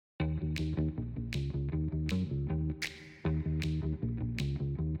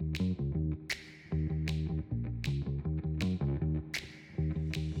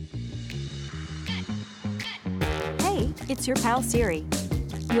It's your pal Siri.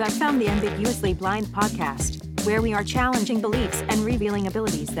 You have found the Ambiguously Blind podcast, where we are challenging beliefs and revealing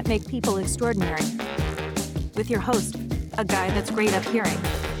abilities that make people extraordinary. With your host, a guy that's great at hearing,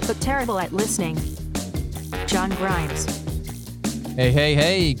 but terrible at listening, John Grimes.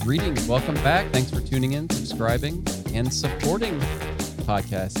 Hey, greetings. Welcome back. Thanks for tuning in, subscribing, and supporting the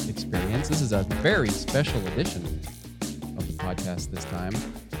podcast experience. This is a very special edition of the podcast this time.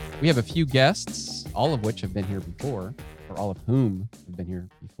 We have a few guests, all of which have been here before, or all of whom have been here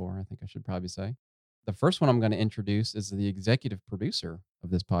before, I think I should probably say. The first one I'm going to introduce is the executive producer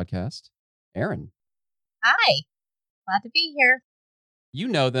of this podcast, Erin. Hi, glad to be here. You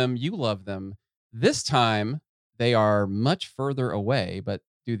know them, you love them. This time, they are much further away, but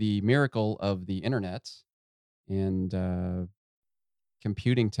through the miracle of the internet and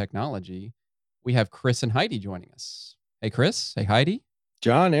computing technology, we have Chris and Heidi joining us. Hey, Chris. Hey, Heidi.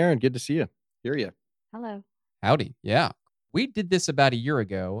 John, Erin, good to see you. Hear you. Hello. Howdy. Yeah. We did this about a year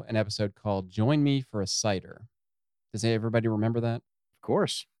ago, an episode called Join Me for a Cider. Does everybody remember that? Of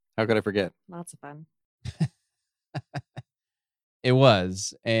course. How could I forget? Lots of fun. It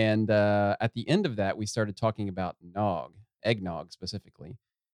was. And at the end of that, we started talking about eggnog specifically.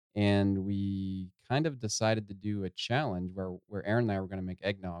 And we kind of decided to do a challenge where Erin and I were going to make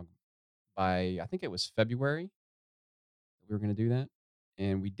eggnog by, I think it was February. We were going to do that.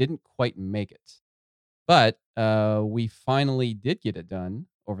 And we didn't quite make it. But we finally did get it done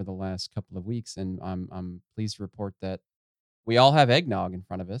over the last couple of weeks. And I'm pleased to report that we all have eggnog in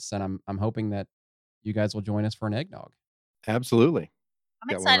front of us. And I'm hoping that you guys will join us for an eggnog. Absolutely. I'm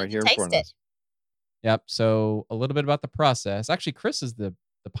Got one excited right here to in taste front of it. us. Yep. So a little bit about the process. Actually, Chris is the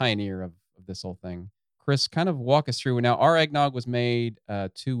pioneer of this whole thing. Chris, kind of walk us through. Now, our eggnog was made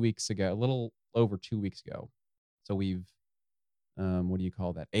 2 weeks ago, a little over 2 weeks ago. So we've, what do you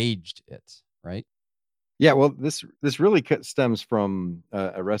call that? Aged it, right? Yeah, well, this really stems from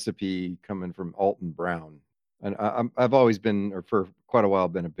a recipe coming from Alton Brown. And I've always been, or for quite a while,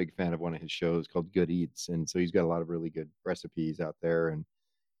 been a big fan of one of his shows called Good Eats. And so he's got a lot of really good recipes out there. And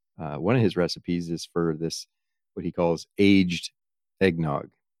one of his recipes is for this, what he calls aged eggnog.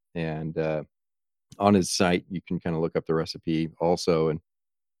 And on his site, you can kind of look up the recipe also. And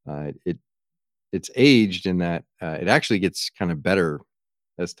it's aged in that it actually gets kind of better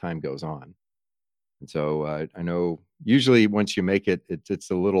as time goes on. And so I know usually once you make it, it's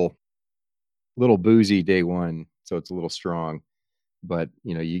a little boozy day one, so it's a little strong. But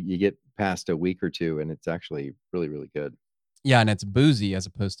you get past a week or two, and it's actually really, really good. Yeah, and it's boozy as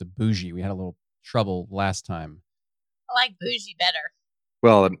opposed to bougie. We had a little trouble last time. I like bougie better.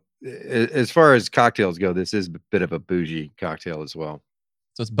 Well, as far as cocktails go, this is a bit of a bougie cocktail as well.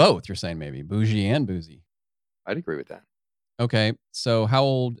 So it's both, you're saying maybe, bougie and boozy. I'd agree with that. Okay, so how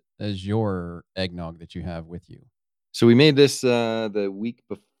old is your eggnog that you have with you? So we made this the week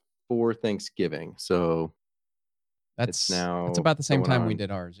before Thanksgiving. So That's now about the same going time we on.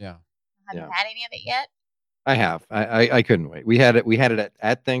 did ours, yeah. Have Yeah. you had any of it yet? I have. I couldn't wait. We had it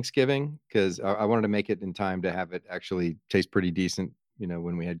at Thanksgiving because I wanted to make it in time to have it actually taste pretty decent,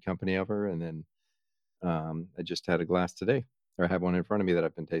 when we had company over. And then I just had a glass today, or I have one in front of me that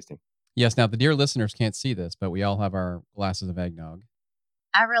I've been tasting. Yes, now the dear listeners can't see this, but we all have our glasses of eggnog.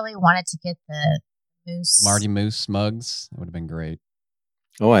 I really wanted to get the Moose. Marty Moose mugs, that would have been great.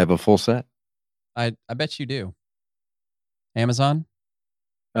 Oh, I have a full set. I bet you do. Amazon?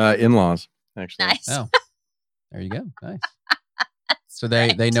 In-laws, actually. Nice. Oh, there you go. Nice. That's So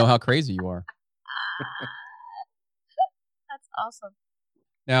they great. know how crazy you are. That's awesome.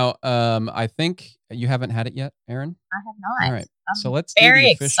 Now, I think you haven't had it yet, Erin? I have not. All right. I'm So let's do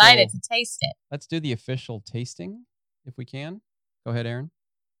very the excited official- to taste it. Let's do the official tasting, if we can. Go ahead, Erin.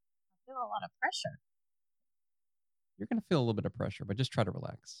 I feel a lot of pressure. You're going to feel a little bit of pressure, but just try to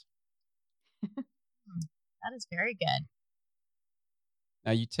relax. That is very good.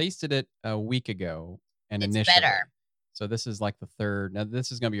 Now, you tasted it a week ago, and It's initially. better. So this is like the third. Now,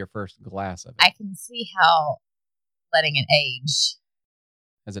 this is going to be your first glass of it. I can see how letting it age.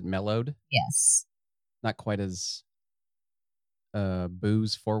 Has it mellowed? Yes. Not quite as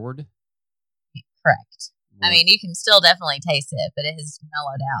booze forward. Correct. I More- mean, you can still definitely taste it, but it has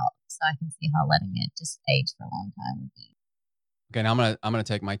mellowed out. So I can see how letting it just age for a long time would be. Okay, now I'm gonna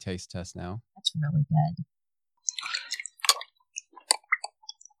take my taste test now. That's really good.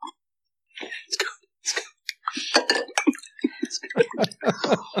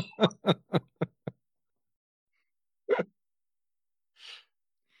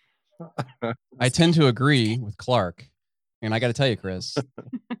 I tend to agree with Clark, and I got to tell you, Chris,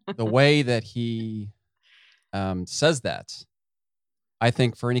 the way that he says that, I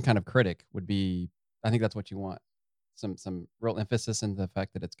think for any kind of critic would be, I think that's what you want. some real emphasis in the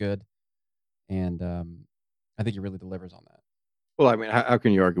fact that it's good, and I think he really delivers on that. Well, I mean, how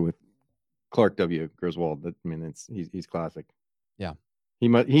can you argue with Clark W. Griswold? I mean, he's classic. Yeah,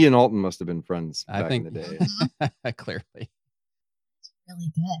 he and Alton must have been friends I back in think the day. clearly.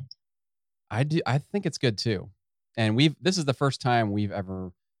 Really good. I think it's good too, and this is the first time we've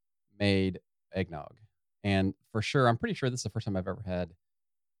ever made eggnog, and for sure, I'm pretty sure this is the first time I've ever had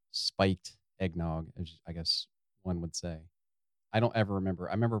spiked eggnog, as I guess one would say. I don't ever remember.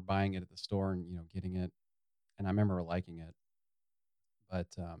 I remember buying it at the store and getting it, and I remember liking it. But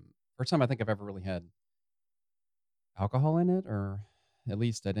first time I think I've ever really had alcohol in it, or at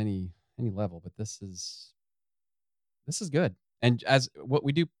least at any level. But this is good. And as what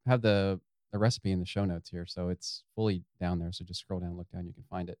we do have the recipe in the show notes here, so it's fully down there. So just scroll down, look down, you can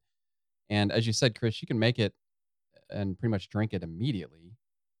find it. And as you said, Chris, you can make it and pretty much drink it immediately.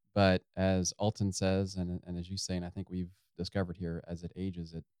 But as Alton says, and as you say, and I think we've discovered here, as it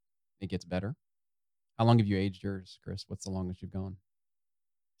ages, it gets better. How long have you aged yours, Chris? What's the longest you've gone?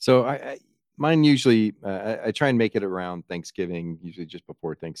 So mine usually I try and make it around Thanksgiving, usually just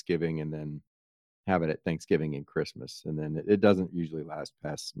before Thanksgiving, and then have it at Thanksgiving and Christmas, and then it doesn't usually last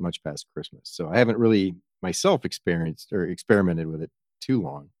much past Christmas. So I haven't really myself experienced or experimented with it too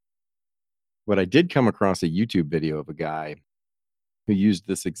long. But I did come across a YouTube video of a guy who used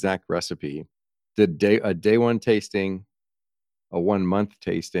this exact recipe, did a day one tasting, a 1 month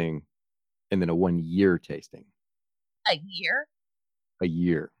tasting, and then a 1 year tasting. A year? A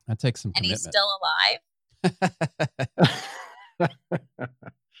year. That takes some And commitment. he's still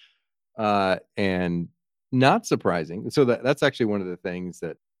alive? And not surprising. So that's actually one of the things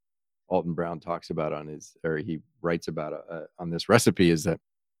that Alton Brown talks about he writes about on this recipe, is that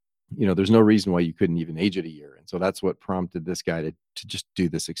there's no reason why you couldn't even age it a year. And so that's what prompted this guy to just do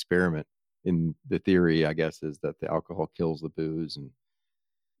this experiment. In the theory, I guess, is that the alcohol kills the booze and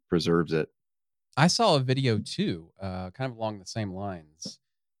preserves it. I saw a video too, kind of along the same lines.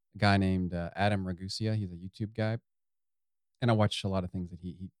 A guy named Adam Ragusa. He's a YouTube guy, and I watch a lot of things that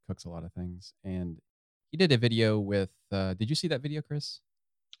he cooks a lot of things. And he did a video with. Did you see that video, Chris?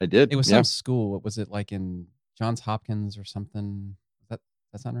 I did. It was some school. Was it like in Johns Hopkins or something? That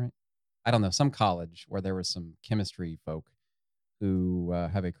sound right? I don't know. Some college where there was some chemistry folk who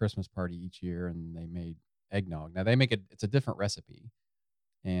have a Christmas party each year, and they made eggnog. Now they make it. It's a different recipe,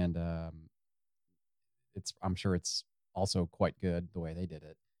 and I'm sure it's also quite good the way they did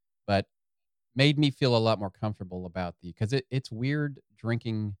it, but made me feel a lot more comfortable about because it's weird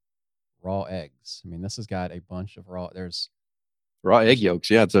drinking raw eggs. I mean, this has got a bunch of there's raw egg yolks.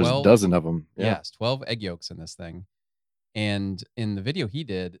 Yeah, there's a dozen of them. Yeah. Yes, 12 egg yolks in this thing. And in the video he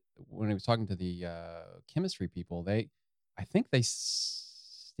did, when he was talking to the chemistry people, did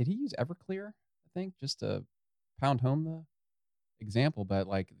he use Everclear? I think just to pound home the example, but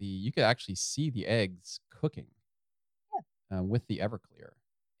like you could actually see the eggs cooking with the Everclear.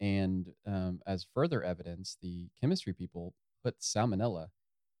 And as further evidence, the chemistry people put salmonella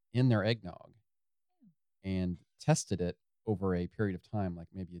in their eggnog and tested it over a period of time, like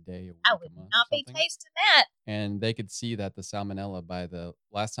maybe a day, a week, I would a month. not be tasting that. And they could see that the salmonella by the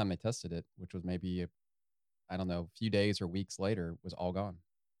last time they tested it, which was maybe, a few days or weeks later, was all gone.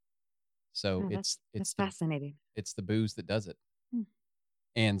 So it's fascinating. It's the booze that does it.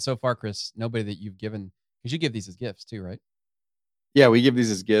 And so far, Chris, nobody that you've given, because you give these as gifts too, right? Yeah, we give these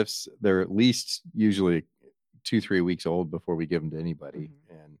as gifts. They're at least usually 2-3 weeks old before we give them to anybody.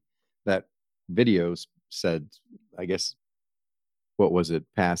 Mm-hmm. And that video said, I guess, what was it,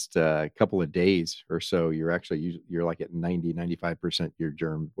 past a couple of days or so, you're like at 90-95% your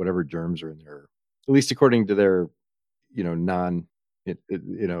whatever germs are in there, at least according to their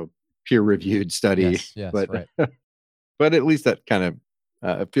peer reviewed study. Yes, but right. But at least that kind of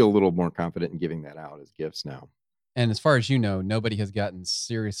I feel a little more confident in giving that out as gifts now. And as far as you know, nobody has gotten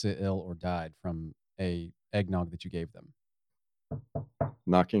seriously ill or died from a eggnog that you gave them.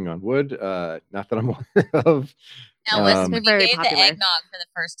 Knocking on wood, not that I'm aware of. Now, when you gave the eggnog for the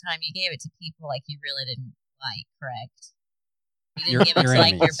first time, you gave it to people like you really didn't like, correct? You didn't give it to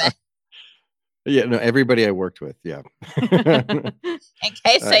like your best. Yeah, no, everybody I worked with, yeah. In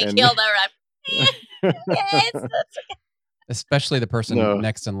case they killed her, especially the person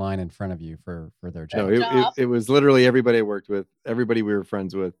next in line in front of you for their job. No, it was literally everybody I worked with, everybody we were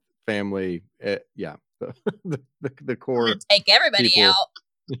friends with, family. Yeah, the core. Take everybody people. out.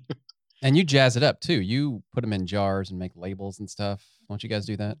 And you jazz it up too. You put them in jars and make labels and stuff. Don't you guys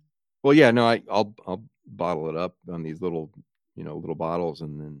do that? Well, yeah, no, I'll bottle it up on these little bottles,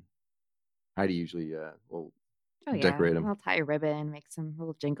 and then Heidi usually will decorate them. I'll tie a ribbon, make some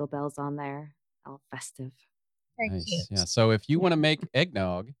little jingle bells on there, all festive. Very Nice. cute. Yeah. So if you want to make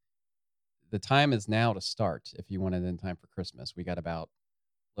eggnog, the time is now to start. If you want it in time for Christmas, we got about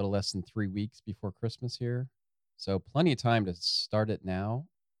a little less than 3 weeks before Christmas here, so plenty of time to start it now.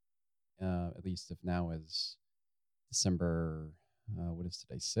 At least if now is December. What is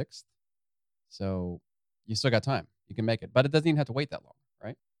today? 6th. So you still got time. You can make it, but it doesn't even have to wait that long,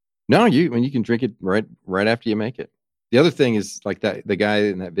 right? No, you can drink it right after you make it. The other thing is like that the guy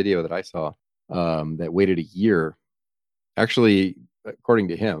in that video that I saw that waited a year. Actually, according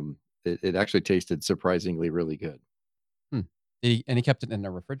to him, it actually tasted surprisingly really good. And he kept it in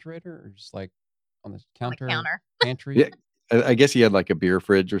a refrigerator or just like on the counter, pantry? Yeah, I guess he had like a beer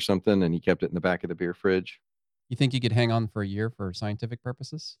fridge or something, and he kept it in the back of the beer fridge. You think you could hang on for a year for scientific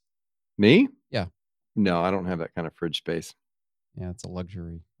purposes? Me? Yeah. No, I don't have that kind of fridge space. Yeah, it's a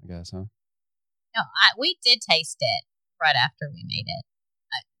luxury, I guess, huh? No, we did taste it right after we made it.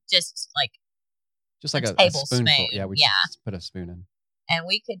 Just like a spoonful. Yeah, we just put a spoon in. And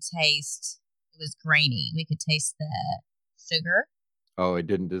we could taste, it was grainy. We could taste the sugar. Oh, it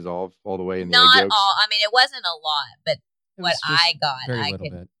didn't dissolve all the way in the egg yolks? Not all. I mean, it wasn't a lot, but what I got,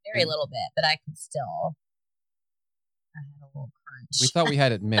 very little bit, but I could still. I had a little crunch. We thought we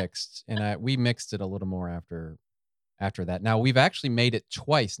had it mixed, and we mixed it a little more after that. Now we've actually made it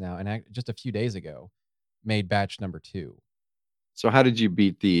twice now, and just a few days ago, made batch number 2. So how did you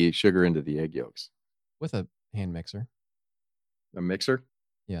beat the sugar into the egg yolks? With a hand mixer. A mixer?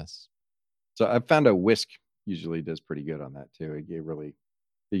 Yes. So I found a whisk usually does pretty good on that too.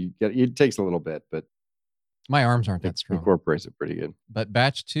 It takes a little bit, but my arms aren't that strong. Incorporates it pretty good. But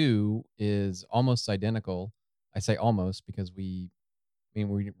batch 2 is almost identical. I say almost because we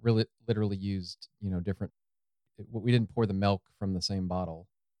really literally used, different. We didn't pour the milk from the same bottle,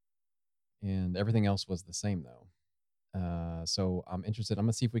 and everything else was the same though. So I'm interested. I'm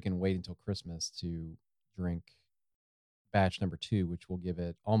gonna see if we can wait until Christmas to drink batch number 2, which will give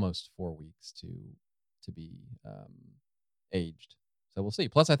it almost 4 weeks to be aged. So we'll see.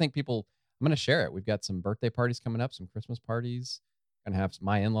 Plus, I think I'm gonna share it. We've got some birthday parties coming up, some Christmas parties. Gonna have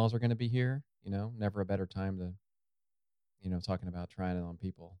my in-laws are gonna be here. Never a better time to, talking about trying it on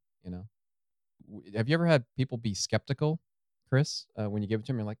people. Have you ever had people be skeptical, Chris, when you give it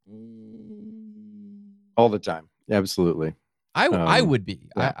to them? You're like, all the time. Absolutely. I would be.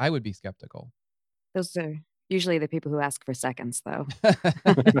 Yeah. I would be skeptical. Those are usually the people who ask for seconds, though.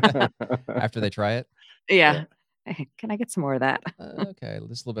 After they try it? Yeah. Hey, can I get some more of that? Okay,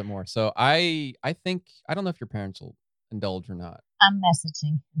 just a little bit more. So I think, I don't know if your parents will indulge or not. I'm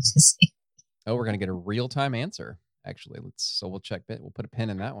messaging to see. Oh, we're going to get a real-time answer, actually. So we'll check it. We'll put a pin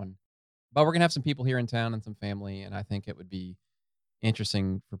in that one. But we're going to have some people here in town and some family, and I think it would be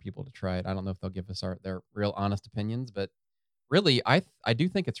interesting for people to try it. I don't know if they'll give us their real honest opinions, but really, I do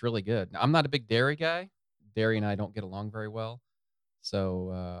think it's really good. Now, I'm not a big dairy guy. Dairy and I don't get along very well.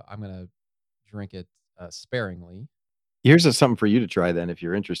 So I'm going to drink it sparingly. Here's something for you to try then if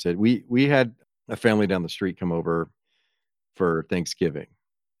you're interested. We had a family down the street come over for Thanksgiving.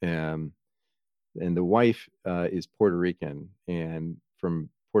 And the wife is Puerto Rican. And from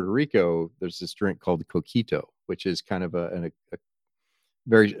Puerto Rico, there's this drink called coquito, which is kind of a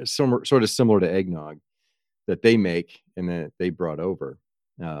very similar to eggnog that they make and that they brought over.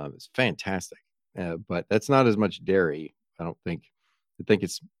 It's fantastic. But that's not as much dairy, I don't think. I think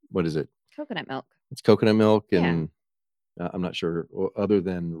it's, what is it? Coconut milk. It's coconut milk and I'm not sure, other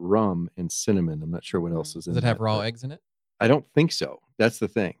than rum and cinnamon. I'm not sure what else is in it. Does it have raw eggs in it? I don't think so. That's the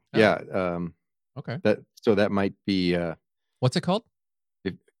thing. Oh. Yeah. Okay. That might be. What's it called?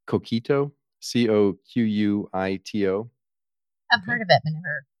 Coquito. Coquito. I've heard of it, but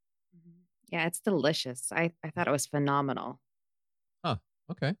never. Yeah, it's delicious. I thought it was phenomenal. Huh.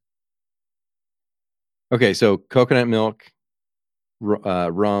 Okay. Okay, so coconut milk,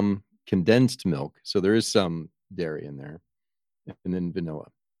 rum, condensed milk. So there is some dairy in there, and then vanilla.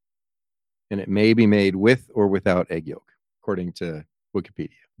 And it may be made with or without egg yolk, according to Wikipedia.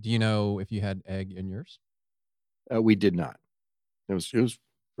 Do you know if you had egg in yours? We did not. It was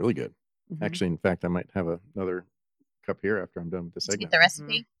really good. Mm-hmm. Actually, in fact, I might have another cup here after I'm done with this segment. Get the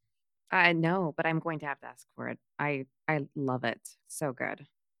recipe? No, but I'm going to have to ask for it. I love it. So good. What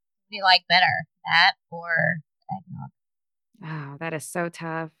do you like better, that or eggnog? Oh, that is so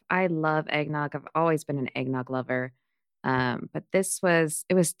tough. I love eggnog. I've always been an eggnog lover. But it was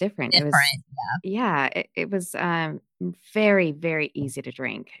different. It was very, very easy to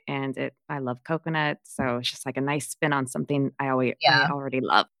drink. And I love coconut. So it's just like a nice spin on something I already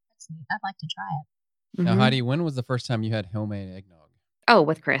love. That's neat. I'd like to try it. Now, Heidi, when was the first time you had homemade eggnog? Oh,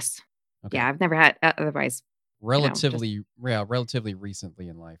 with Chris. Okay. Yeah, I've never had otherwise. Relatively recently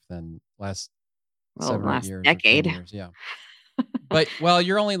in life, then last Well, 7 or 8 last years or 10 decade. years, yeah. But well,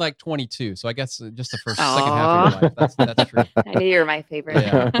 you're only like 22, so I guess just the second half of your life. That's true. I knew you were my favorite.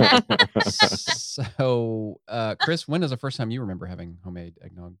 Yeah. So, Chris, when was the first time you remember having homemade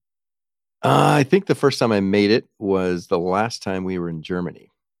eggnog? I think the first time I made it was the last time we were in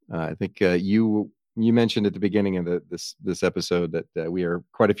Germany. I think you mentioned at the beginning of this episode that we are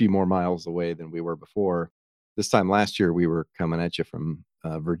quite a few more miles away than we were before. This time last year, we were coming at you from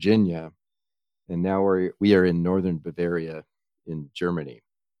Virginia, and now we are in northern Bavaria in Germany.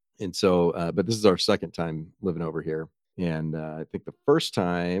 And so, but this is our second time living over here. And I think the first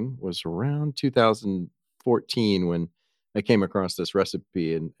time was around 2014 when I came across this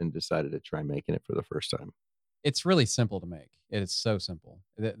recipe and decided to try making it for the first time. It's really simple to make. It is so simple.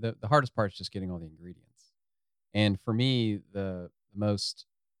 The hardest part is just getting all the ingredients. And for me, the most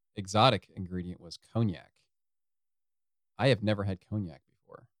exotic ingredient was cognac. I have never had cognac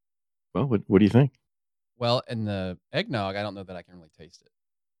before. Well, what do you think? Well, in the eggnog, I don't know that I can really taste it.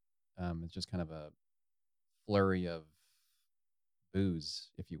 It's just kind of a flurry of booze,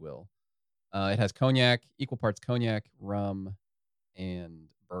 if you will. It has cognac, equal parts cognac, rum, and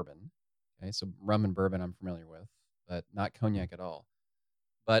bourbon. Okay, so rum and bourbon I'm familiar with, but not cognac at all.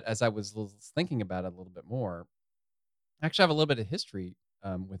 But as I was thinking about it a little bit more, I actually have a little bit of history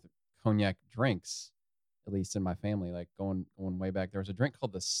with cognac drinks, at least in my family, like going way back. There was a drink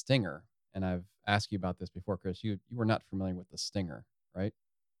called the Stinger, and I've asked you about this before, Chris. You were not familiar with the Stinger, right?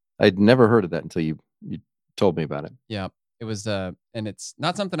 I'd never heard of that until you told me about it. Yeah, it was, and it's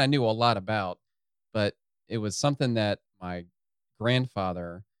not something I knew a lot about, but it was something that my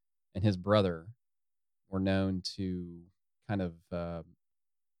grandfather and his brother were known to kind of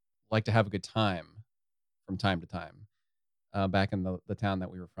like to have a good time from time to time back in the town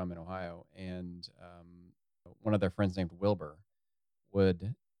that we were from in Ohio. And one of their friends named Wilbur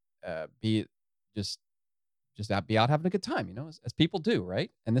would be just be out having a good time, as people do,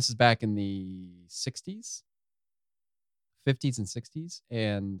 right? And this is back in the 60s, 50s and 60s.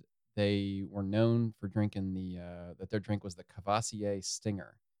 And they were known for drinking that their drink was the Cavassier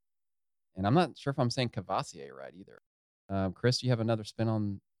Stinger. And I'm not sure if I'm saying Cavassier right either. Chris, do you have another spin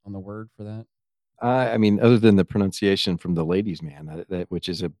on the word for that? I mean, other than the pronunciation from the ladies' man, which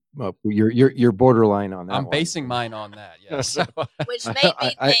is you're borderline on that. I'm basing mine on that, yes. Which made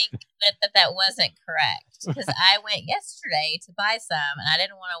me think that wasn't correct, because I went yesterday to buy some, and I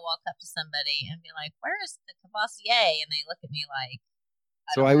didn't want to walk up to somebody and be like, "Where is the Cavassier?" And they look at me like.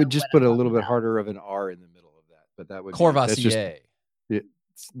 So I would just put a little bit harder of an R in the middle of that, but that would Courvoisier.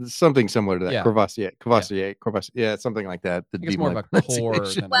 Something similar to that. Yeah. Courvoisier, yeah, something like that. It's more of a core.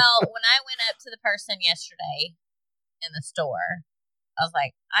 Well, when I went up to the person yesterday in the store, I was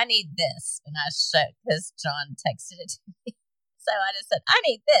like, "I need this," and I showed because John texted it to me. So I just said, "I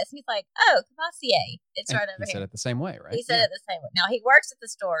need this." He's like, "Oh, Cavassier, it's right over here." He said it the same way, right? He said it the same way. Now he works at the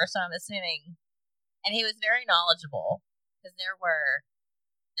store, so I'm assuming, and he was very knowledgeable because there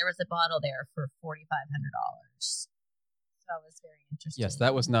was a bottle there for $4,500. I was very interested. Yes,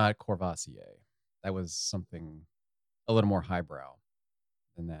 that was not Courvoisier. That was something a little more highbrow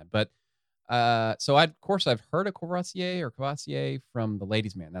than that. But so I've heard of Courvoisier from the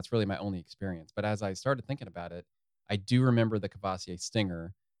ladies' man. That's really my only experience. But as I started thinking about it, I do remember the Cavassier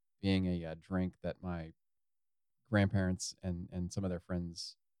Stinger being a drink that my grandparents and some of their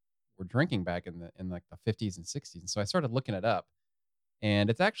friends were drinking back in like the 50s and 60s. And so I started looking it up, and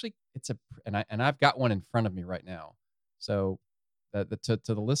and I've got one in front of me right now. So to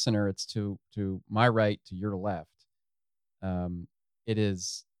the listener, it's to my right, to your left. It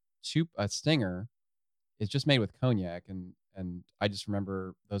is a Stinger. It's just made with cognac, and I just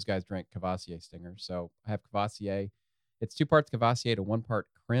remember those guys drank Cavassier Stinger. So I have Cavassier. It's 2 parts Cavassier to 1 part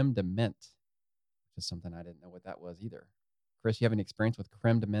creme de menthe, which is something I didn't know what that was either. Chris, you have any experience with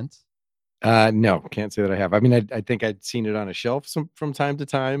creme de menthe? No, can't say that I have. I mean, I think I'd seen it on a shelf from time to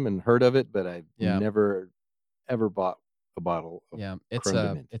time and heard of it, but I've never ever bought a bottle of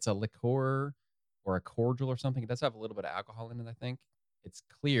it's a liqueur or a cordial or something. It does have a little bit of alcohol in it, I think. It's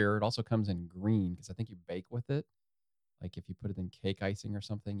clear. It also comes in green because I think you bake with it. Like if you put it in cake icing or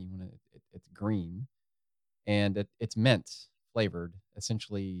something, it's green, and it's mint flavored,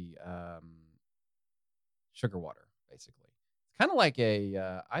 essentially sugar water, basically. It's kind of like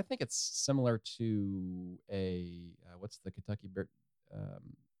I think it's similar to what's the Kentucky beer,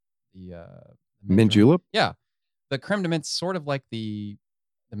 the mint julep? Yeah. The creme de menthe is sort of like the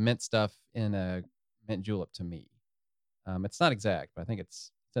mint stuff in a mint julep to me. It's not exact, but I think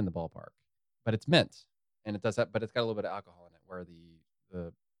it's in the ballpark. But it's mint, and it does that. But it's got a little bit of alcohol in it, where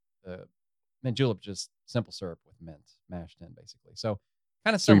the mint julep just simple syrup with mint mashed in, basically. So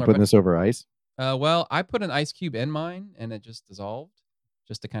kind of similar. So you're putting this over ice? Well, I put an ice cube in mine, and it just dissolved,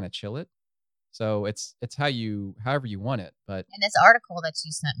 just to kind of chill it. So it's however you want it. But in this article that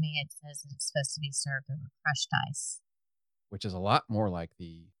you sent me, it says it's supposed to be served over crushed ice, which is a lot more like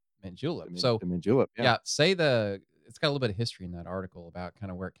the mint julep. The mint julep, yeah. It's got a little bit of history in that article about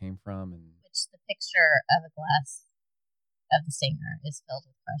kind of where it came from, and which the picture of a glass of the Stinger is filled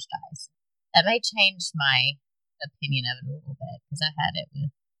with crushed ice. That may change my opinion of it a little bit because I had it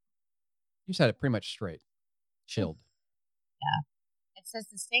with. You said it pretty much straight, chilled. Yeah. It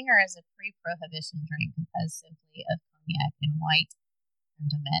says the Stinger is a pre-prohibition drink composed simply of cognac and white crème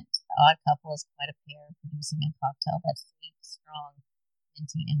de menthe. The odd couple is quite a pair, producing a cocktail that's sweet, strong,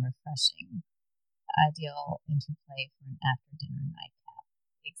 minty, and refreshing. The ideal interplay for an after-dinner nightcap.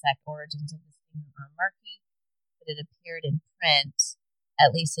 The exact origins of the Stinger are murky, but it appeared in print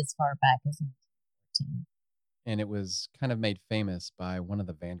at least as far back as 1914. And it was kind of made famous by one of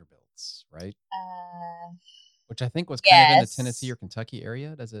the Vanderbilts, right? Which I think was kind of in the Tennessee or Kentucky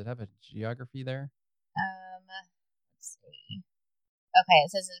area. Does it have a geography there? Let's see. Okay,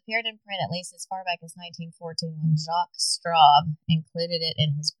 it says it appeared in print at least as far back as 1914 when Jacques Straub included it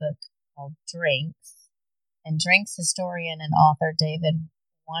in his book called Drinks. And Drinks historian and author David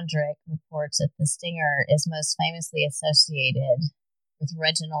Wondrich reports that the Stinger is most famously associated with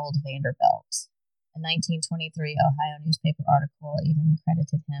Reginald Vanderbilt. A 1923 Ohio newspaper article even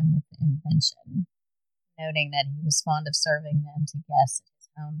credited him with the invention, noting that he was fond of serving them to guests at his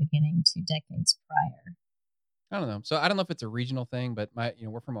home beginning 2 decades prior. I don't know. So I don't know if it's a regional thing, but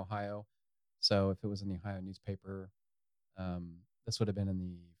we're from Ohio. So if it was in the Ohio newspaper, this would have been in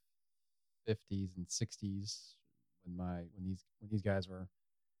the 50s and 60s when these guys were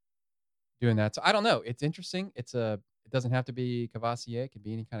doing that. So I don't know. It's interesting. It doesn't have to be Cavassier. It could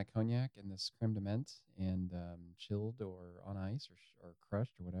be any kind of cognac in this creme de menthe and chilled or on ice or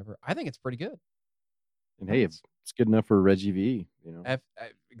crushed or whatever. I think it's pretty good. And hey, it's good enough for Reggie V. Exactly.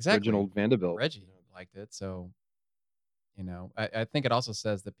 Reginald Vanderbilt. Reggie liked it, so I think it also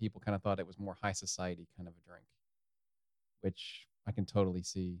says that people kind of thought it was more high society kind of a drink, which I can totally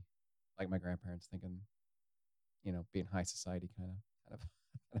see, like my grandparents thinking, being high society kind of folks.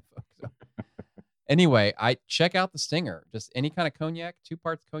 So. Anyway, I check out the Stinger. Just any kind of cognac, 2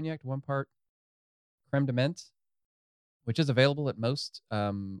 parts cognac, 1 part creme de menthe, which is available at most.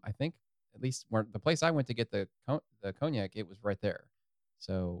 I think at least where the place I went to get the cognac, it was right there.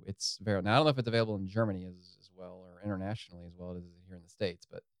 So it's very. Now I don't know if it's available in Germany as well or internationally as well as here in the States,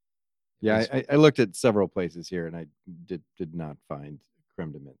 but yeah, I looked at several places here and I did not find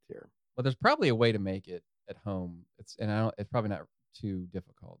creme de menthe here. Well, there's probably a way to make it at home. It's probably not too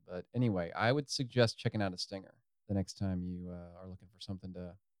difficult, but anyway, I would suggest checking out a Stinger the next time you are looking for something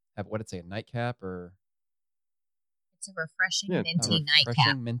to have. What did it say, a nightcap or? It's a refreshing minty nightcap.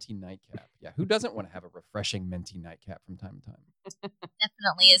 Refreshing minty nightcap. Yeah, who doesn't want to have a refreshing minty nightcap from time to time?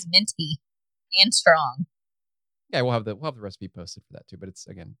 Definitely is minty and strong. Yeah, we'll have the recipe posted for that too, but it's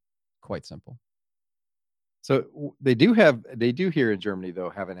again quite simple. So they do here in Germany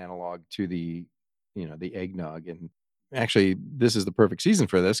though have an analog to the the eggnog, and actually this is the perfect season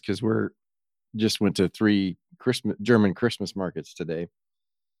for this because we're just went to 3 German Christmas markets today.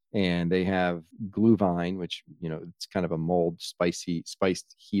 And they have Glühwein, which it's kind of a mulled, spiced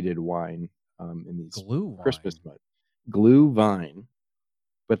heated wine in these Christmas Glühwein.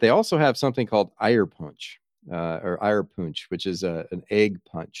 But they also have something called Eierpunsch, or Eierpunsch, which is an egg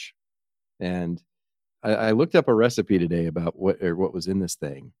punch. And I looked up a recipe today about what was in this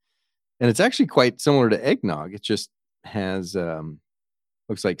thing, and it's actually quite similar to eggnog. It just has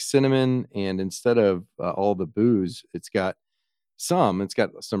looks like cinnamon, and instead of all the booze, it's got some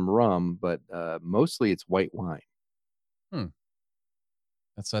rum, but mostly it's white wine.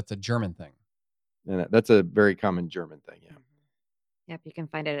 That's a German thing. And that's a very common German thing, yeah. Yep, you can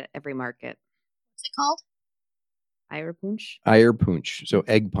find it at every market. What's it called? Eierpunsch. Eierpunsch. So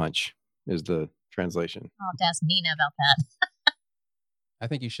egg punch is the translation. I'll have to ask Nina about that. I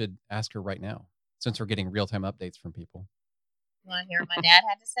think you should ask her right now, since we're getting real-time updates from people. You want to hear what my dad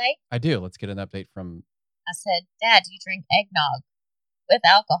had to say? I do. Let's get an update from... I said, Dad, do you drink eggnog with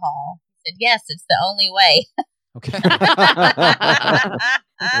alcohol? He said, yes, it's the only way. Okay.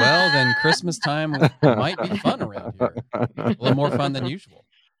 Well, then Christmas time might be fun around here. A little more fun than usual.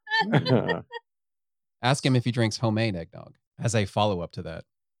 Ask him if he drinks homemade eggnog as a follow-up to that,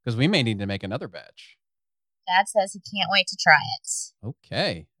 because we may need to make another batch. Dad says he can't wait to try it.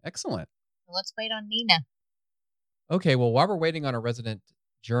 Okay, excellent. So let's wait on Nina. Okay, well, while we're waiting on a resident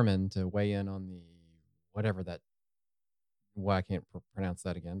German to weigh in on the whatever that, well, I can't pronounce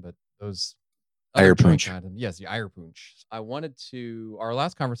that again, but those Eierpunsch. Yes, the Eierpunsch. I wanted to, our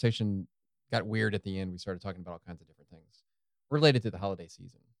last conversation got weird at the end. We started talking about all kinds of different things related to the holiday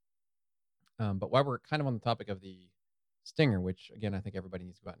season. But while we're kind of on the topic of the stinger, which again, I think everybody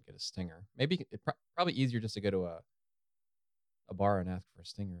needs to go out and get a stinger. Maybe it's probably easier just to go to a bar and ask for a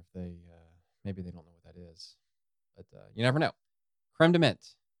stinger if they maybe they don't know what that is. But you never know. Creme de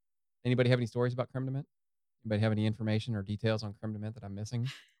menthe. Anybody have any stories about creme de menthe? Anybody have any information or details on creme de menthe that I'm missing?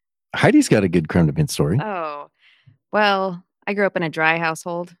 Heidi's got a good creme de menthe story. Oh, well, I grew up in a dry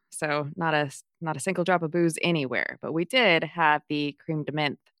household, so not a single drop of booze anywhere. But we did have the creme de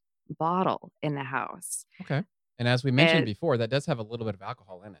menthe bottle in the house. Okay. And as we mentioned before, that does have a little bit of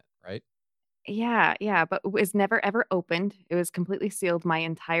alcohol in it, right? Yeah, but it was never ever opened. It was completely sealed my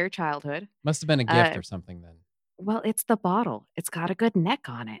entire childhood. Must have been a gift or something then. Well, it's the bottle. It's got a good neck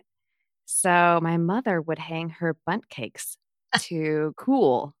on it. So my mother would hang her bundt cakes to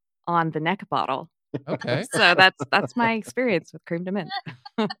cool on the neck bottle. Okay. So that's my experience with creme de menthe.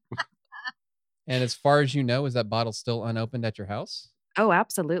 And as far as you know, is that bottle still unopened at your house? Oh,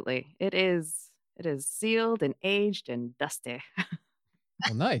 absolutely. It is sealed and aged and dusty.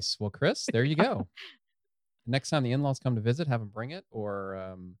 Well, nice. Well, Chris, there you go. Next time the in-laws come to visit, have them bring it,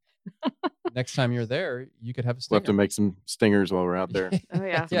 or next time you're there, you could have a stinger. We'll have to make some stingers while we're out there. Oh,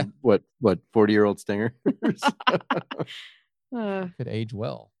 yeah. Yeah. What 40-year-old stinger? Could age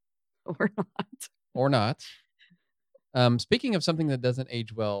well. Or not. Speaking of something that doesn't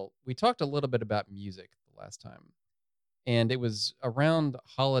age well, we talked a little bit about music the last time. And it was around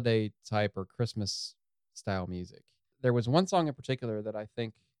holiday type or Christmas style music. There was one song in particular that I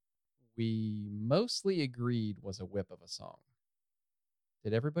think we mostly agreed was a whip of a song.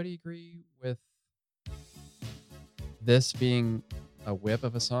 Did everybody agree with this being a whip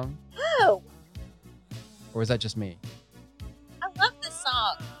of a song? No. Or was that just me? I love this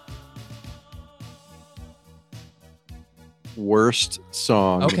song. Worst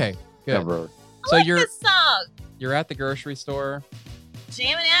song Okay, good. ever. So I like this song. You're at the grocery store,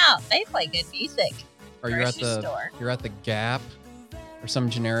 Jamming out. They play good music. or you're at Grocery store. you're at the Gap or some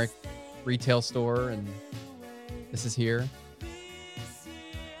generic retail store, and this is here.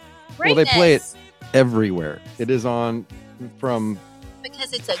 Well, they play it Greatness. everywhere. It is on from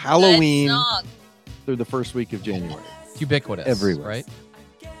Because it's a Halloween. good song. through the first week of January. It's ubiquitous, Everywhere. right?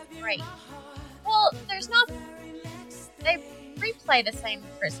 Right. Well, there's not. They replay the same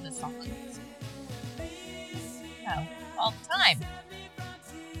Christmas songs. No, all the time.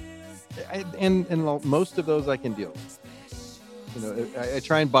 And most of those I can deal with. You know, I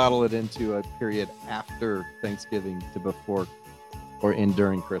try and bottle it into a period after Thanksgiving to before or in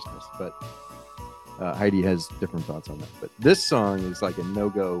during Christmas. But Heidi has different thoughts on that. But this song is like a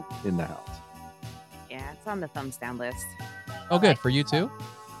no-go in the house. Yeah, it's on the thumbs down list. Oh, good. For you too?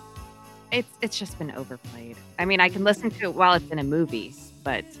 It's just been overplayed. I mean, I can listen to it while it's in a movie,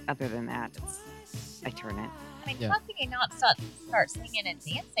 but other than that, I turn it. I mean, Yeah. how can you not start singing and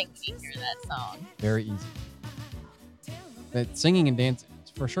dancing when you hear that song? Very easy. But singing and dancing,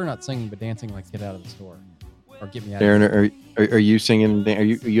 for sure not singing, but dancing like Get Out of the Store. Or Get Me Out of Aaron, are you singing? Are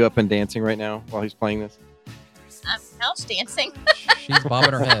you up and dancing right now while he's playing this? I'm house dancing. She's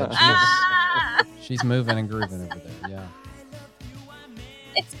bobbing her head. Ah, She's moving and grooving over there. Yeah.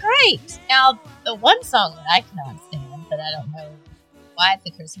 it's great. Now, the one song that I cannot stand, but I don't know why it's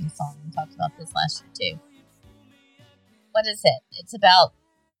a Christmas song. We talked about this last year, too. What is it? It's about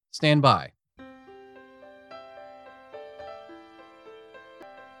Stand By.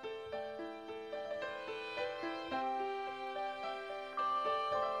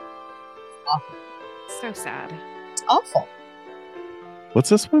 awful. So sad. It's awful. What's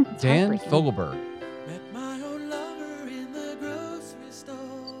this one? Dan heartbreaking. Fogelberg. Met my old lover in the grocery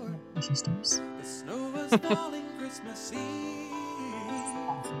store. Grocery stores. The snow was falling Christmas Eve.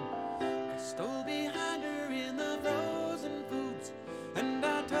 I stole behind her in the frozen foods, and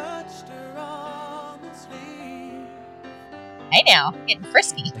I touched her on the sleeve. Hey now, getting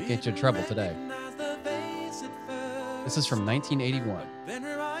frisky. That gets you in trouble today. Recognized the face at first, This is from 1981. then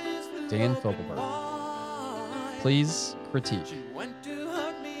her eyes were Dan open Fogelberg. wide. Please critique. She went to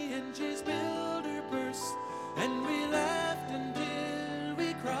hug me and she spilled her purse, and we laughed until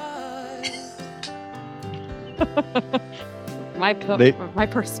we cried. My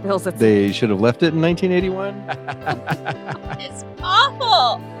purse spills its They should have left it in 1981. It's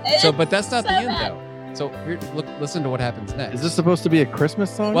awful. But that's not so the end, bad. though. So listen to what happens next. Is this supposed to be a Christmas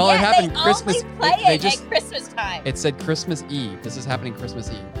song? Well, Yeah, it happened they Christmas. Only play they it just at Christmas time. it said Christmas Eve. This is happening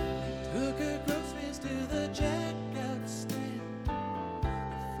Christmas Eve. Took her groceries to the checkout stand.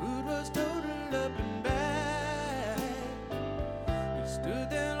 The food was totaled up and back. We stood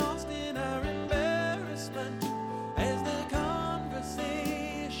there lost in our embarrassment as the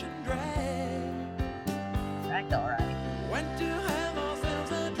conversation dragged. all right. Went to have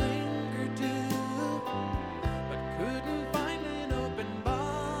ourselves a drink or two, but couldn't find an open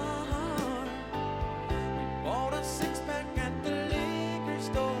bar. We bought a six-pack at the liquor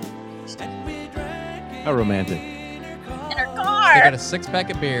store, and we drank it How romantic. in her In car. her They car. got a 6-pack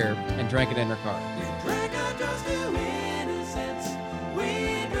of beer and drank it in her car. We drank our toast to innocence.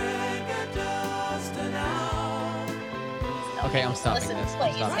 We drank our toast to now. Okay, I'm stopping Listen, this. I'm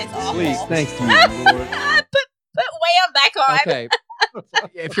please. stopping It's this. awful. Please, thank you, Lord. Put Wham back on. Okay.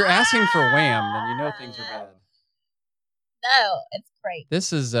 If you're asking for Wham, then you know things are bad. No, it's great.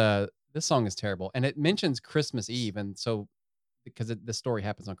 This song is terrible, and it mentions Christmas Eve, and so because the story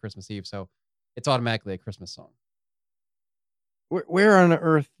happens on Christmas Eve, so it's automatically a Christmas song. Where on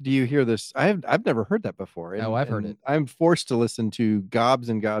earth do you hear this? I've never heard that before. Oh, I've heard and it. I'm forced to listen to gobs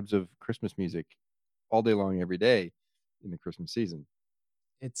and gobs of Christmas music all day long, every day in the Christmas season.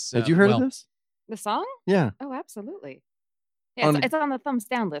 It's Had you heard well, of this? The song? Yeah. Oh, absolutely. Yeah, it's on the thumbs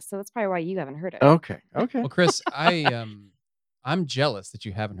down list, so that's probably why you haven't heard it. Okay. Okay. Well, Chris, I'm jealous that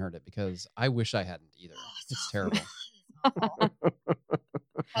you haven't heard it because I wish I hadn't either. It's terrible. Hope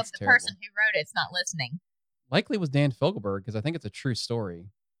It's the terrible. person who wrote it's not listening. Likely was Dan Fogelberg because I think it's a true story.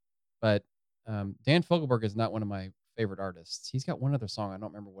 But Dan Fogelberg is not one of my favorite artists. He's got one other song. I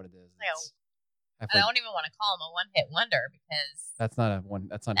don't remember what it is. No. It's I halfway- don't even want to call him a one-hit wonder because That's not a one.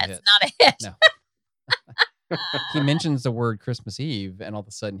 That's not a that's hit. not a hit. No. He mentions the word Christmas Eve, and all of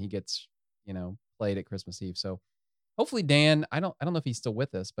a sudden he gets, played at Christmas Eve. So hopefully Dan, I don't know if he's still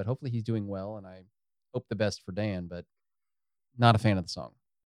with us, but hopefully he's doing well, and I hope the best for Dan. But not a fan of the song.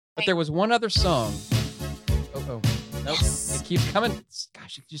 But there was one other song. Oh, nope. Yes. It keeps coming.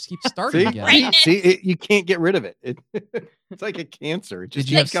 Gosh, it just keeps starting See, again. Right. you can't get rid of it. It's like a cancer. It just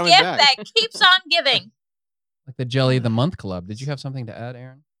Did you keeps The coming gift back. that keeps on giving. Like the Jelly of the Month Club. Did you have something to add,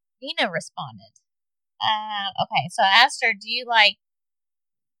 Aaron? Nina responded. Okay, so I asked her, do you like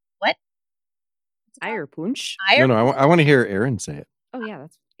what? What's it called? Ire punch. Ire? No, I want to hear Aaron say it. Oh yeah,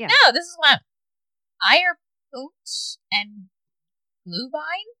 yeah. No, this is what Ire Pooch and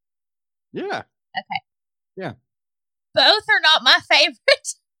Glühwein. Yeah. Okay. Yeah. Both are not my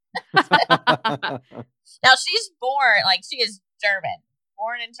favorite. Now she's she is German,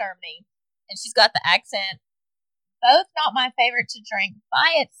 born in Germany, and she's got the accent. Both not my favorite to drink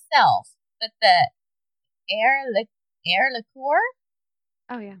by itself, but the air liqueur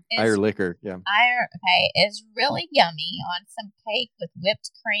Oh yeah. Ire liquor. Yeah. is really yummy on some cake with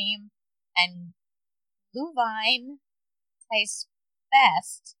whipped cream, and Glühwein tastes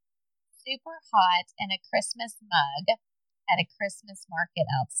best super hot in a Christmas mug at a Christmas market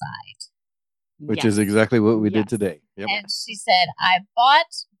outside. Which is exactly what we did Yes. today. Yep. And she said, I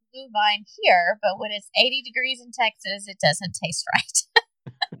bought Glühwein here, but when it's 80 degrees in Texas, it doesn't taste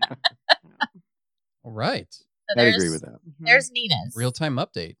right. All right. So I agree with that. Mhm. There's Nina's. Real time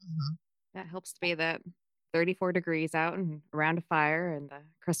update. Mhm. That helps to be that 34 degrees out and around a fire and the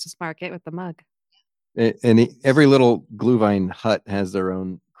Christmas market with the mug. And every little Glühwein hut has their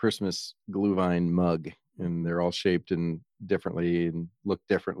own Christmas Glühwein mug, and they're all shaped and differently and look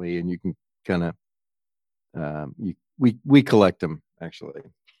differently, and you can kind of we collect them actually.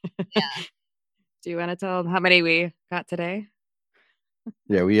 Yeah. Do you want to tell them how many we got today?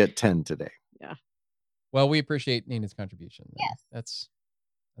 Yeah, we had 10 today. Well, we appreciate Nina's contribution. Yes. That's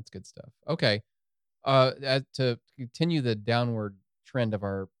good stuff. Okay. To continue the downward trend of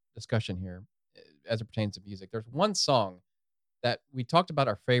our discussion here, as it pertains to music, there's one song that we talked about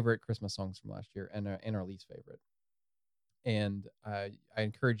our favorite Christmas songs from last year and our least favorite. And I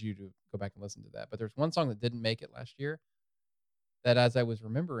encourage you to go back and listen to that. But there's one song that didn't make it last year that, as I was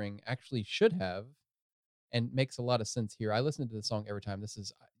remembering, actually should have and makes a lot of sense here. I listen to the song every time.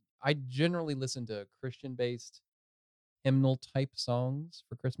 I generally listen to Christian-based hymnal type songs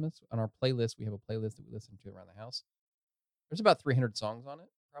for Christmas. On our playlist, we have a playlist that we listen to around the house. There's about 300 songs on it,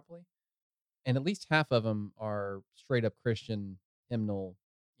 probably. And at least half of them are straight up Christian hymnal,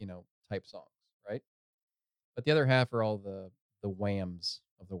 type songs, right? But the other half are all the whams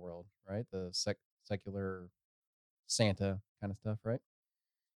of the world, right? The secular Santa kind of stuff, right?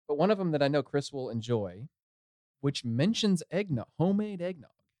 But one of them that I know Chris will enjoy, which mentions eggnog, homemade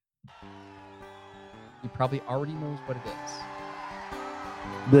eggnog. He probably already knows what it is.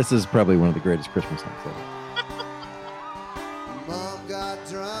 This is probably one of the greatest Christmas songs ever. Mom got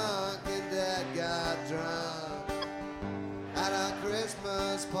drunk and Dad got drunk at our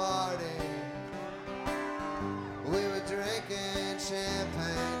Christmas party. We were drinking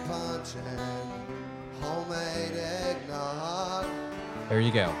champagne punch and homemade eggnog. There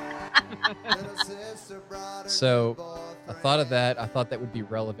you go. Little sister brought her So, newborn I thought of that. I thought that would be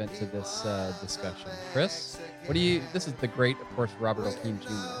relevant to this discussion. Chris, what do you? This is the great, of course, Robert O'Keefe Jr.,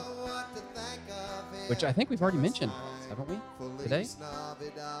 which I think we've already mentioned, haven't we? Today?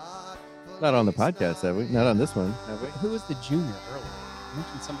 Not on the podcast, have we? Not on this one, have we? Who was the junior earlier? You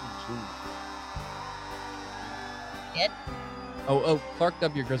mentioned somebody junior. Kid? Oh, Clark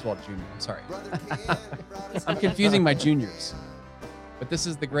W. Griswold Jr. I'm sorry. I'm confusing my juniors. But this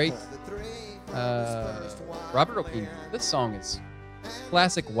is the great Robert O'Keefe. This song is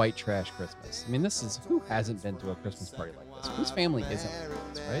classic white trash Christmas. I mean, this is, who hasn't been to a Christmas party like this? Whose family isn't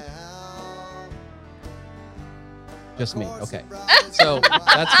like this, right? Just me. Okay. So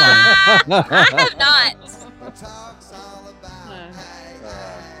that's fine. I have not.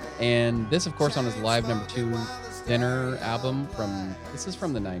 And this, of course, on his live #2 dinner album this is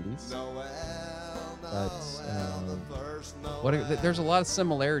from the 90s. But there's a lot of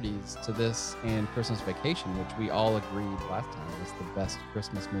similarities to this and Christmas Vacation, which we all agreed last time was the best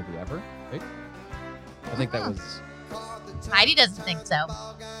Christmas movie ever, right? I think that was... Heidi doesn't think so.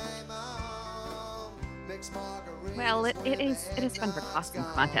 Well, it is fun for costume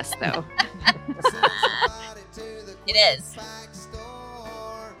contests, though. It is.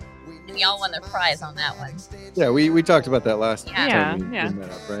 We all won the prize on that one. Yeah, we talked about that last Yeah. time we Yeah. met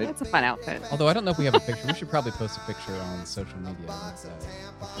up, right? It's a fun outfit. Although I don't know if we have a picture. We should probably post a picture on social media.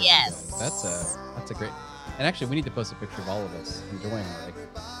 Yes. That's a great... And actually, we need to post a picture of all of us enjoying it.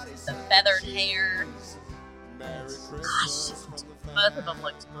 The feathered hair. Gosh, both of them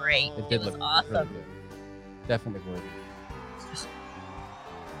looked great. It did was look awesome. really good. Definitely worthy.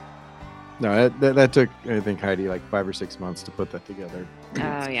 No, that took, I think, Heidi like 5 or 6 months to put that together.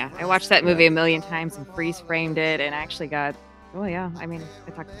 Oh yeah, I watched that movie a million times and freeze framed it, and actually got. Oh yeah, I mean, I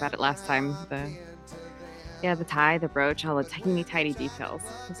talked about it last time. The tie, the brooch, all the teeny tiny details.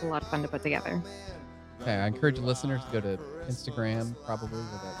 It was a lot of fun to put together. Okay, I encourage listeners to go to Instagram, probably.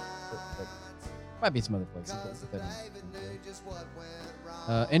 But might be some other places. But we'll put that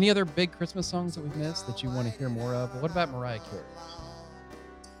in. Any other big Christmas songs that we've missed that you want to hear more of? What about Mariah Carey?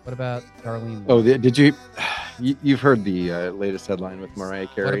 What about Darlene? Oh, did you? You've heard the latest headline with Mariah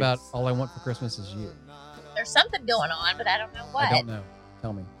Carey. What about All I Want for Christmas Is You? There's something going on, but I don't know what. I don't know.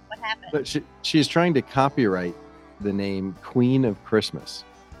 Tell me. What happened? But she's trying to copyright the name Queen of Christmas.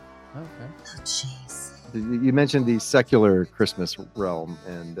 Okay. Oh, jeez. You mentioned the secular Christmas realm,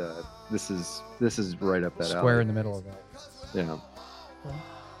 and this is right up that Square alley. in the middle of that. Yeah.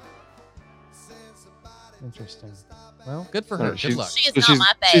 Interesting. Well, good for her. Good luck. She is not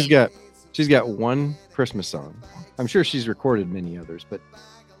my babe. She's got one Christmas song. I'm sure she's recorded many others, but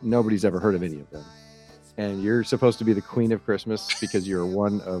nobody's ever heard of any of them. And you're supposed to be the Queen of Christmas because you're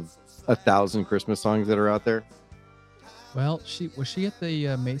one of 1,000 Christmas songs that are out there. Well, was she at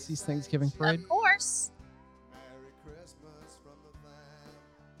the Macy's Thanksgiving parade? Of course.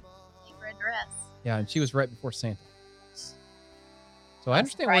 Pink red dress. Yeah, and she was right before Santa. So I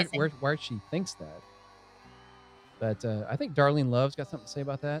understand why she thinks that. But I think Darlene Love's got something to say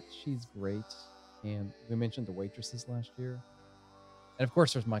about that. She's great. And we mentioned The Waitresses last year. And of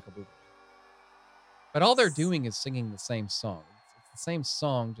course, there's Michael Bublé. But all they're doing is singing the same song. It's the same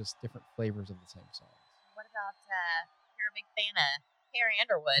song, just different flavors of the same song. What about, you're a big fan of Carrie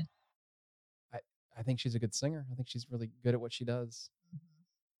Underwood? I think she's a good singer. I think she's really good at what she does. Mm-hmm.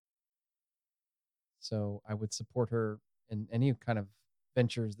 So I would support her in any kind of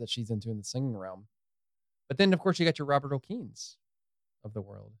ventures that she's into in the singing realm. But then, of course, you got your Robert O'Keefes of the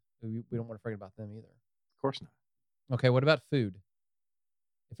world. We don't want to forget about them either. Of course not. Okay, what about food?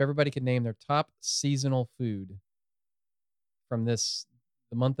 If everybody could name their top seasonal food from the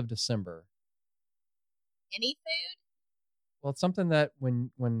month of December. Any food? Well, it's something that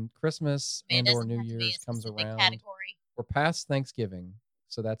when Christmas and or New Year's comes around, category. we're past Thanksgiving,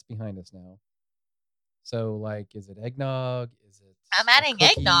 so that's behind us now. So, like, is it eggnog? Is it? I'm adding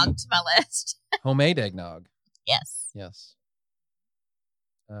eggnog to my list. Homemade eggnog. Yes. Yes.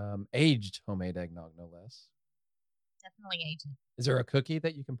 Aged homemade eggnog, no less. Definitely aged. Is there a cookie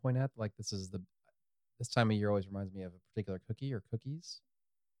that you can point at? Like, this time of year always reminds me of a particular cookie or cookies.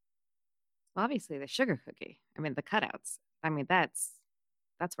 Well, obviously the sugar cookie. I mean, the cutouts. I mean, that's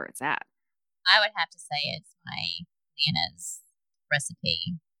where it's at. I would have to say it's my Nana's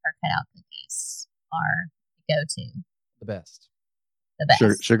recipe. Her cutout cookies are the go-to. The best. The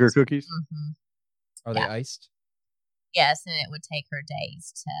best. Sugar cookies? Mm-hmm. Are they iced? Yes, and it would take her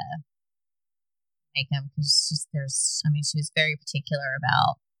days to make them because she was very particular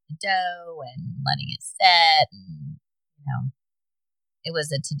about the dough and letting it set, and it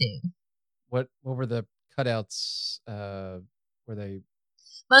was a to-do. What were the cutouts? Were they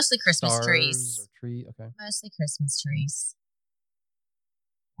Mostly Christmas Stars trees. or tree. Okay. Mostly Christmas trees.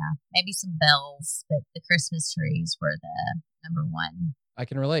 Yeah, maybe some bells, but the Christmas trees were the number one. I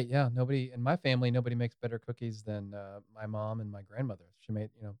can relate. Yeah, nobody in my family, nobody makes better cookies than my mom and my grandmother. She made,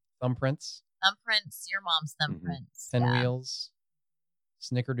 thumbprints, Thumbprints, your mom's thumbprints. pinwheels,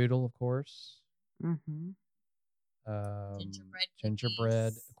 snickerdoodle, of course. Mm-hmm.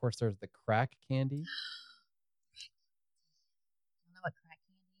 Gingerbread. Of course, there's the crack candy. You know what crack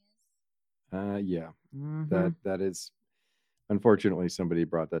candy is? Yeah. Mm-hmm. That is, unfortunately, somebody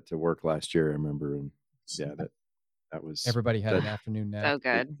brought that to work last year. I remember, and yeah, that was Everybody had an afternoon nap. So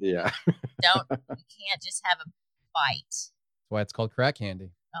good. Yeah. You can't just have a bite. That's why it's called crack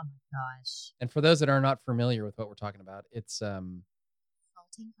candy. Oh my gosh. And for those that are not familiar with what we're talking about, it's Saltine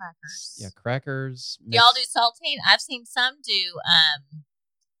crackers. yeah, crackers. Do y'all do saltine? I've seen some do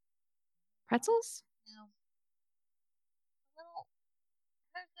Pretzels? no.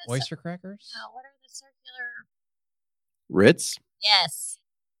 Little oyster crackers? No, what are the circular? Ritz. Yes.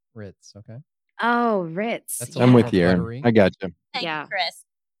 Ritz, okay. Oh, Ritz. That's a I'm little with more you, Aaron. buttery. I got you. Thank Yeah. you, Chris.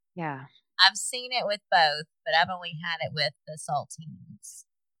 Yeah. I've seen it with both, but I've only had it with the saltines.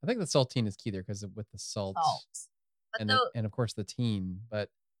 I think the saltine is key there because with the salt, But and of course the teen, but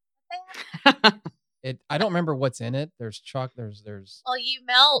they have, I don't remember what's in it. There's there's well, you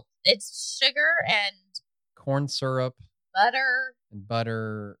melt it's sugar and corn syrup butter. and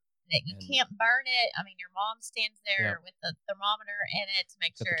butter. You and can't burn it. I mean, your mom stands there Yeah. with the thermometer in it to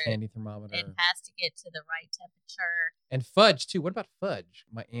make got sure the candy thermometer it has to get to the right temperature. and fudge too. What about fudge?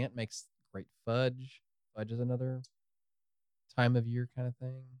 My aunt makes great fudge. Fudge is another time of year kind of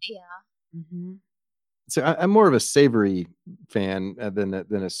thing. Yeah. Mm-hmm. So I'm more of a savory fan than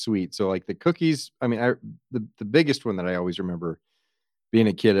a sweet. So like the cookies, I mean, the biggest one that I always remember being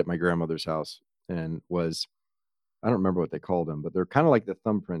a kid at my grandmother's house and was, I don't remember what they called them, but they're kind of like the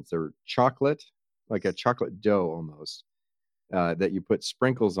thumbprints. They're chocolate, like a chocolate dough almost, that you put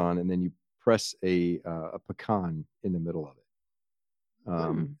sprinkles on, and then you press a pecan in the middle of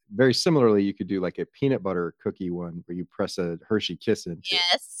it. Very similarly, you could do like a peanut butter cookie one where you press a Hershey Kiss into.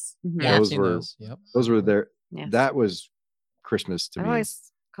 Yes. Mm-hmm. Yeah, I've Those seen were those. Yep. those were their. Yes. That was Christmas to I've me.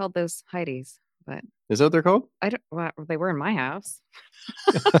 always called those Heidi's, but Is that what they're called? I don't. Well, they were in my house.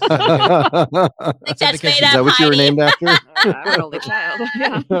 I think that's because- made Is up. that what you were Heidi. named after? I'm an only child.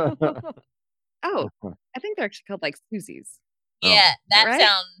 Yeah. Oh, I think they're actually called like Susie's. Yeah, that Right?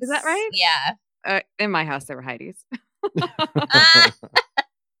 sounds. Is that right? Yeah. In my house, they were Heidi's.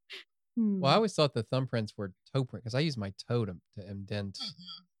 Well, I always thought the thumbprints were toe print because I use my toe to indent.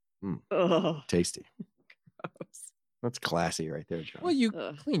 Ugh. Tasty. That's classy right there, John. Well, you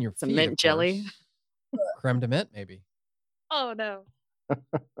Ugh. clean your Some feet. mint of jelly. course. Creme de mint, maybe. Oh no.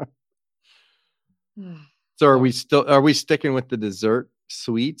 So are we sticking with the dessert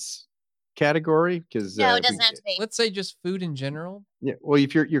sweets category? Because No, it doesn't have to be. Let's say just food in general. yeah. Well,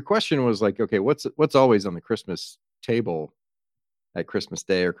 if your question was like, okay, what's always on the Christmas table at Christmas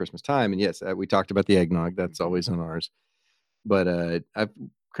Day or Christmas time? And yes, we talked about the eggnog. That's always on ours. But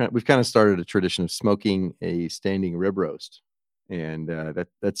we've kind of started a tradition of smoking a standing rib roast, and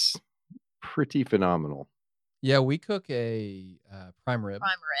that's pretty phenomenal. Yeah, we cook a prime rib,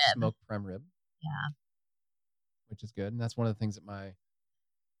 Prime rib. smoked prime rib, Yeah. which is good. And that's one of the things that my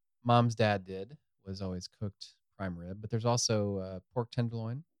mom's dad did was always cooked prime rib. But there's also pork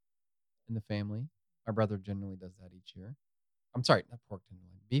tenderloin in the family. My brother generally does that each year. I'm sorry, not pork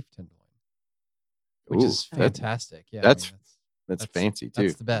tenderloin, beef tenderloin, which Ooh, is fantastic. Yeah, that's- I mean, That's fancy too.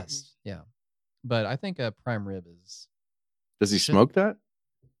 that's the best. Yeah, but I think a prime rib is. Does he should- smoke that?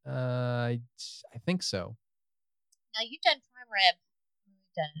 I think so. Now you've done prime rib.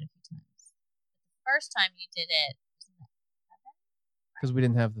 We've done it a few times. The first time you did it, Because we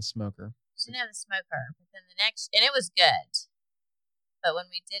didn't have the smoker. you didn't have the smoker, but then the next, and it was good. But when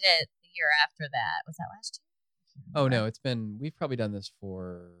we did it the year after that, was that last year? Oh no, we've probably done this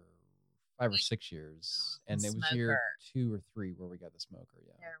for 5 or 6 years, the and it was year smoker. 2 or 3 where we got the smoker.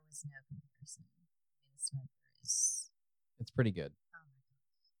 Yeah, There was no comparison. I mean, the smoker is it's pretty good. oh my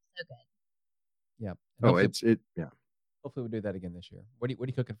gosh, so good. Yeah. And Oh, hopefully, yeah. hopefully we'll do that again this year. What are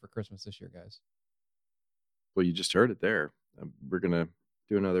you cooking for Christmas this year, guys? Well, you just heard it there. We're gonna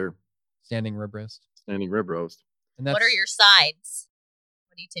do another Standing rib roast. standing rib roast. And that's What are your sides?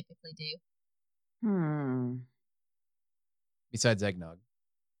 What do you typically do? besides eggnog?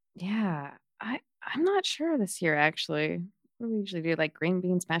 Yeah, I'm not sure this year actually. What do we usually do? Like green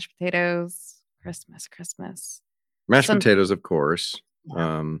beans, mashed potatoes, Christmas. Mashed Some- potatoes, of course. Yeah.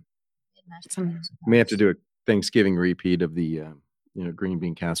 Good mashed Some- potatoes with We have to rice. do a Thanksgiving repeat of the green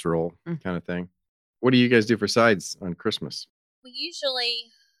bean casserole Mm. kind of thing. What do you guys do for sides on Christmas? We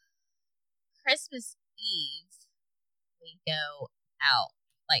usually, Christmas Eve, we go out.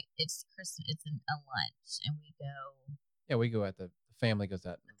 Like, it's Christmas, it's a lunch, and we go. Yeah, we go at the family goes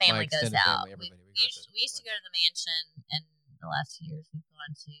out. The family goes out. Family, everybody, we used to go to the mansion, and the last few years we've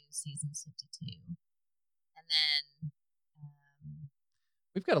gone to Seasons 52. And then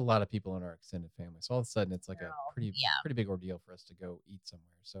we've got a lot of people in our extended family, so all of a sudden it's like a pretty big ordeal for us to go eat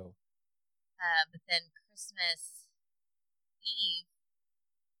somewhere. So, but then Christmas Eve,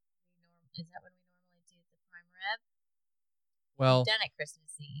 is that when we normally do the prime rib? Well, we've done it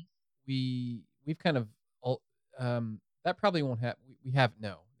Christmas Eve. We've kind of that probably won't happen. We have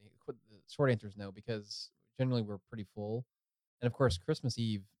no. The short answer is no, because generally we're pretty full, and of course Christmas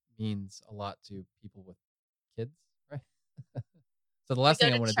Eve means a lot to people with kids, right? So the last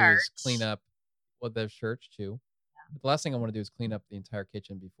thing I want to do is clean up. Well, there's church too. Yeah. But the last thing I want to do is clean up the entire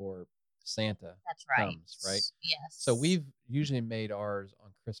kitchen before Santa comes, right? Yes. So we've usually made ours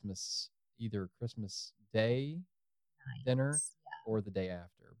on Christmas, either Christmas Day dinner or the day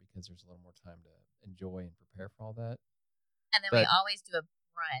after, because there's a little more time to enjoy and prepare for all that. And then we always do a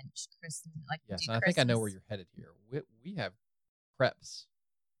brunch Christmas. Yes, and I think I know where you're headed here. We have crepes.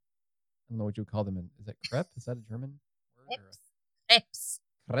 I don't know what you would call them. Is that crepe? Is that a German word?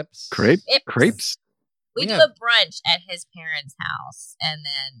 Crepes. We do a brunch at his parents' house, and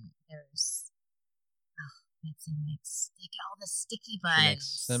then there's Betsy makes all the sticky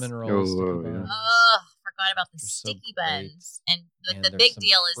buns. Cinnamon rolls, sticky buns. Oh, forgot about the sticky buns. And the big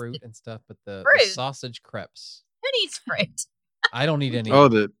deal is fruit and stuff, but the sausage crepes. Who needs fruit? I don't need any.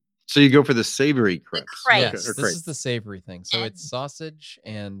 So you go for the savory crepes. The crepes. Yes, this is the savory thing. So it's sausage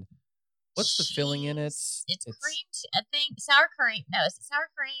and what's the filling in it? It's cream. I think sour cream. No, is it sour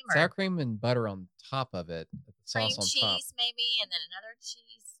cream? Sour cream and butter on top of it. Sauce on top. Cheese maybe, and then another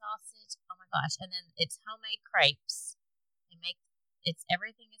cheese, sausage. Oh my gosh! And then it's homemade crepes.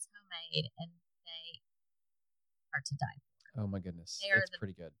 Everything is homemade, and they are to die for. Oh my goodness, it's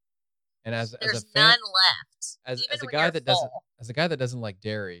pretty good. And as there's a fan, none left. As a guy that doesn't like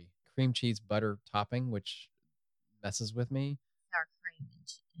dairy, cream cheese butter topping, which messes with me.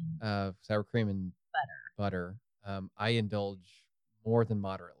 Sour cream and butter. I indulge more than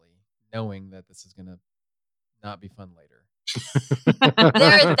moderately, knowing that this is gonna not be fun later.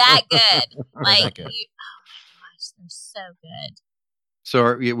 They're that good. Oh my gosh, they're so good. So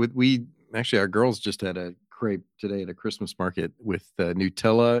our girls just had a crepe today at a Christmas market with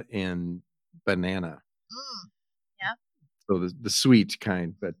Nutella and banana. Yeah. So the sweet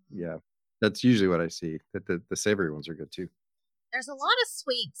kind, but yeah, that's usually what I see. That the savory ones are good too. There's a lot of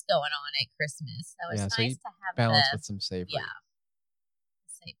sweets going on at Christmas, so it's nice to have balance with some savory. Yeah.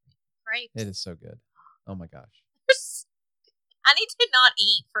 Savory. Crepes. It is so good. Oh my gosh. I need to not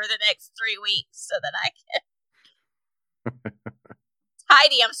eat for the next 3 weeks so that I can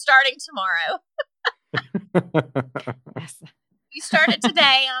tidy. I'm starting tomorrow. Yes. You started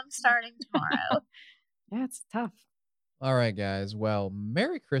today. I'm starting tomorrow. Yeah, it's tough. All right, guys. Well,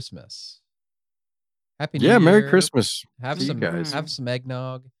 Merry Christmas. Happy New Year. Merry Christmas. Have some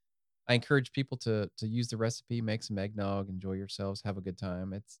eggnog. I encourage people to use the recipe, make some eggnog, enjoy yourselves, have a good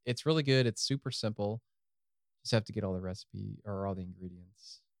time. It's really good. It's super simple. Just have to get all the recipe or all the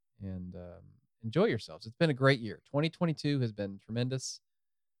ingredients and enjoy yourselves. It's been a great year. 2022 has been tremendous.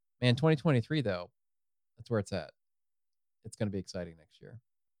 Man, 2023 though, that's where it's at. It's going to be exciting next year.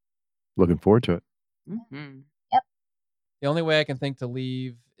 Looking forward to it. Mm-hmm. Yep. The only way I can think to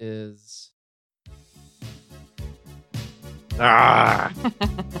leave is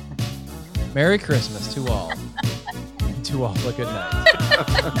Merry Christmas to all. And to all a good night.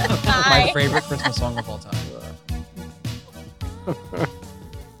 My favorite Christmas song of all time.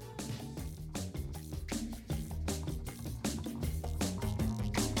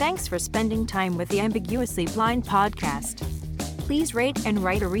 Thanks for spending time with the Ambiguously Blind podcast. Please rate and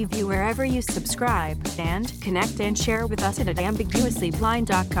write a review wherever you subscribe, and connect and share with us at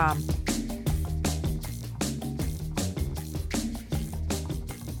ambiguouslyblind.com.